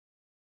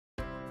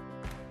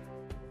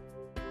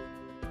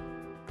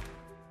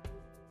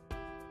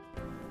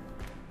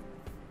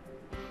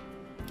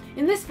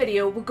In this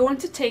video, we're going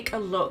to take a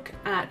look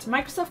at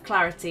Microsoft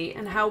Clarity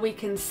and how we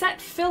can set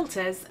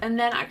filters and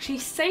then actually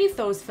save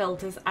those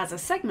filters as a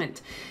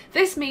segment.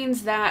 This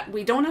means that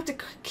we don't have to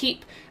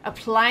keep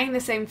applying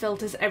the same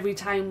filters every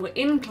time we're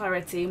in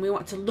Clarity and we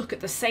want to look at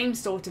the same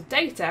sort of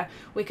data.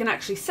 We can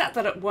actually set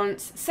that at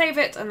once, save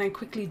it, and then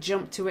quickly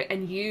jump to it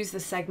and use the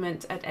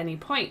segment at any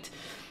point.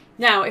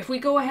 Now, if we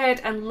go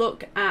ahead and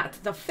look at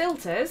the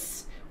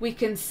filters, we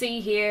can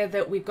see here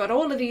that we've got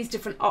all of these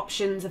different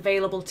options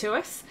available to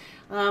us.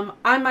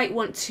 I might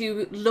want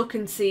to look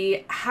and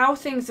see how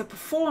things are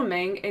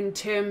performing in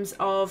terms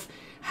of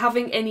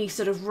having any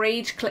sort of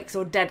rage clicks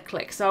or dead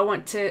clicks. So I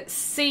want to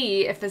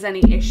see if there's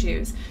any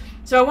issues.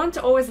 So I want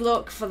to always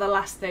look for the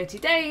last 30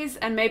 days,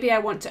 and maybe I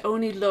want to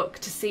only look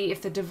to see if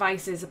the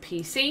device is a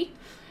PC.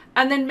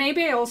 And then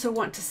maybe I also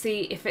want to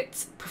see if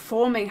it's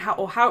performing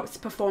how it's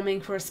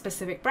performing for a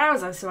specific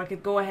browser. So I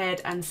could go ahead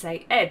and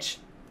say Edge.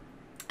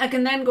 I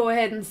can then go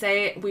ahead and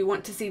say we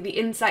want to see the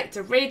insights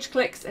of rage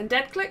clicks and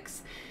dead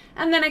clicks,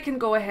 and then I can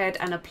go ahead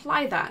and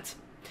apply that.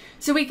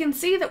 So we can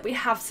see that we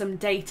have some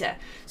data.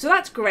 So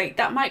that's great.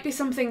 That might be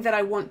something that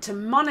I want to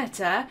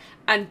monitor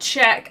and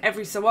check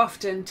every so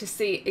often to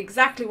see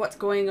exactly what's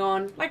going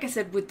on, like I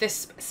said, with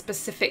this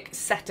specific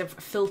set of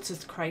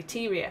filters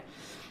criteria.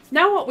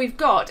 Now what we've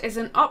got is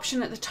an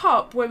option at the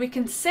top where we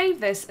can save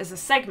this as a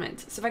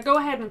segment. So if I go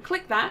ahead and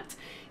click that,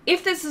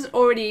 if this has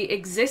already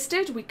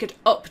existed, we could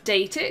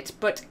update it,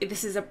 but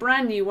this is a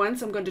brand new one,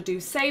 so I'm going to do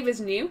save as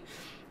new.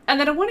 And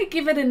then I want to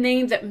give it a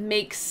name that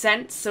makes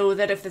sense so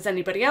that if there's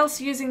anybody else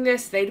using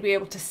this, they'd be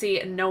able to see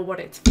it and know what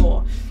it's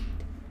for.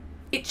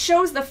 It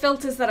shows the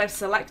filters that I've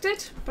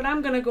selected, but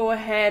I'm going to go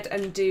ahead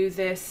and do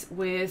this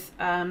with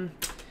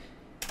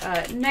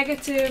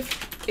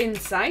negative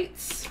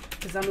insights,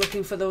 because I'm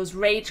looking for those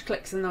rage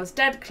clicks and those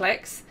dead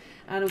clicks.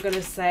 And I'm going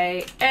to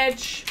say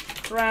Edge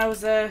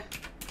browser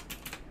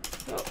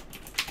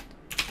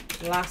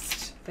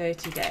last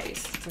 30 days.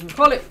 So I can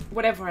call it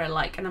whatever I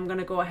like, and I'm going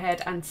to go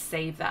ahead and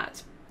save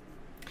that.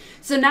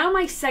 So now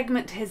my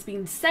segment has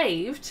been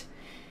saved.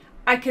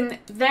 I can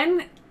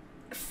then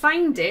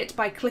find it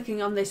by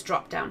clicking on this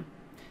drop down.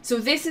 So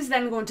this is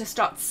then going to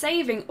start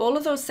saving all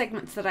of those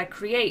segments that I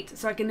create,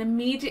 so I can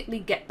immediately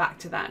get back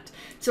to that.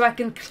 So I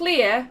can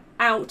clear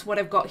out what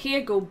I've got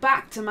here, go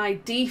back to my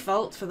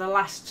default for the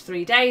last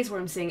 3 days where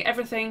I'm seeing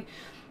everything,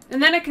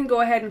 and then I can go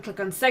ahead and click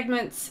on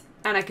segments,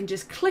 and I can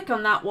just click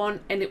on that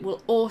one and it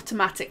will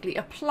automatically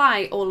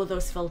apply all of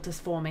those filters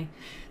for me.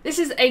 This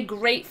is a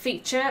great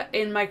feature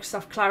in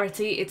Microsoft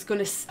Clarity. It's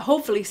going to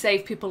hopefully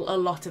save people a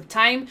lot of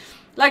time.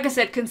 Like I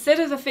said,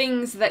 consider the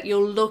things that you're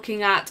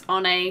looking at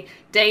on a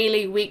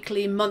daily,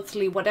 weekly,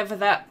 monthly, whatever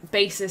that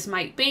basis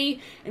might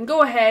be, and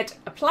go ahead,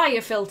 apply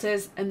your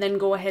filters, and then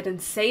go ahead and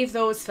save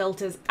those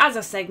filters as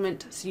a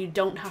segment so you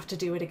don't have to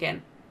do it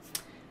again.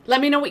 Let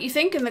me know what you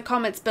think in the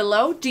comments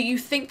below. Do you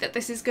think that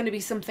this is going to be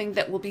something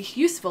that will be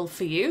useful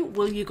for you?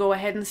 Will you go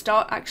ahead and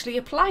start actually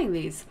applying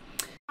these?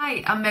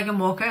 Hi, I'm Megan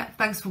Walker.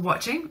 Thanks for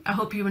watching. I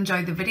hope you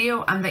enjoyed the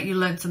video and that you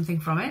learned something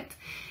from it.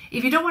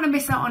 If you don't want to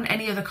miss out on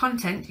any other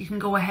content, you can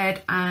go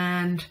ahead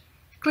and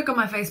click on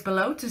my face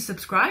below to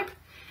subscribe.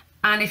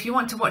 And if you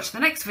want to watch the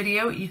next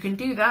video, you can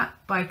do that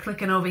by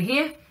clicking over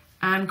here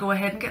and go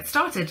ahead and get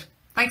started.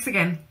 Thanks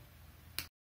again.